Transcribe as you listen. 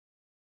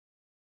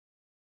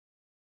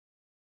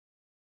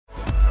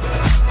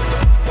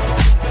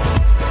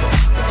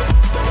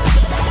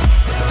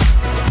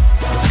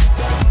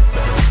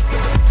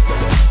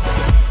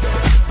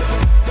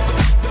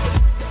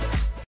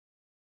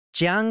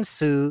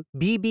Jiangsu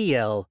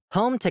BBL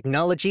Home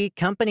Technology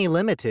Company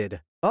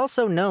Limited,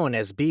 also known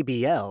as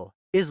BBL,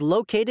 is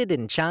located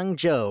in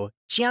Changzhou,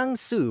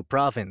 Jiangsu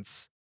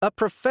Province, a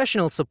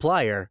professional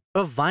supplier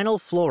of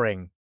vinyl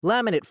flooring,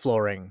 laminate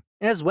flooring,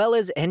 as well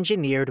as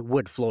engineered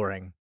wood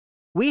flooring.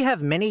 We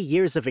have many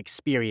years of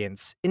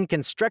experience in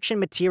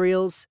construction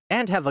materials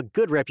and have a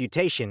good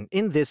reputation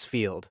in this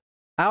field.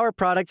 Our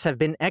products have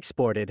been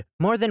exported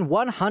more than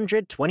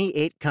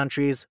 128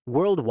 countries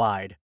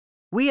worldwide.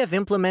 We have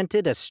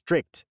implemented a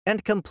strict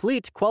and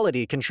complete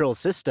quality control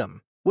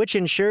system, which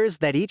ensures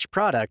that each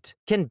product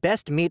can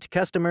best meet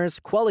customers'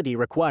 quality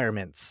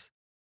requirements.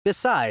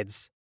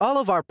 Besides, all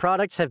of our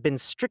products have been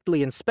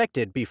strictly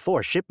inspected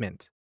before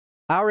shipment.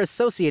 Our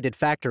associated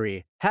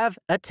factory have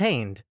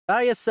attained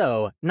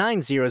ISO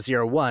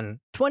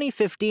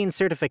 9001:2015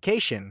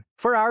 certification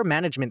for our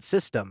management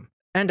system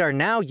and are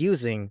now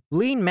using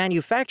lean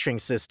manufacturing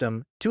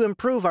system to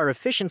improve our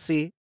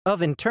efficiency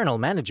of internal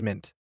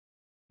management.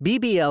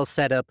 BBL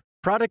set up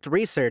Product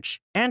Research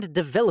and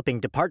Developing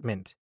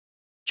Department.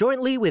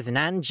 Jointly with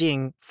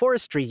Nanjing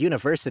Forestry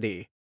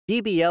University,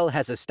 BBL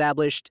has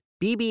established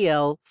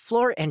BBL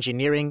Floor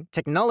Engineering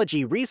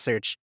Technology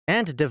Research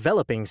and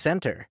Developing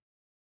Center.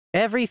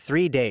 Every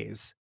 3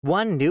 days,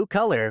 one new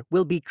color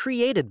will be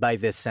created by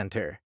this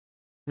center.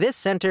 This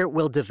center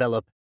will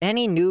develop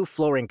any new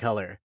flooring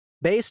color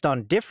based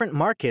on different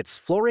markets'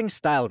 flooring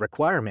style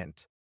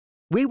requirement.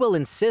 We will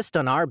insist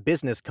on our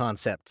business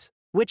concept,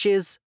 which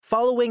is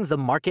following the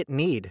market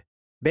need,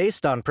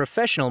 based on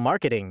professional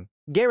marketing,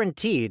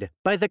 guaranteed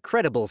by the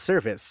credible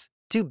service,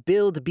 to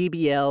build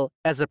BBL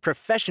as a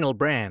professional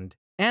brand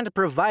and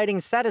providing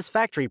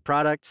satisfactory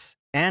products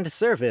and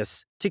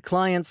service to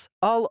clients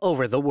all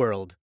over the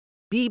world.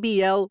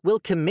 BBL will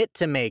commit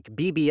to make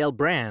BBL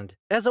brand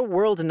as a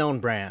world-known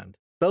brand,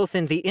 both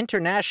in the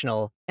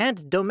international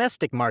and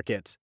domestic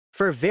market,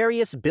 for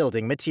various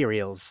building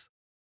materials.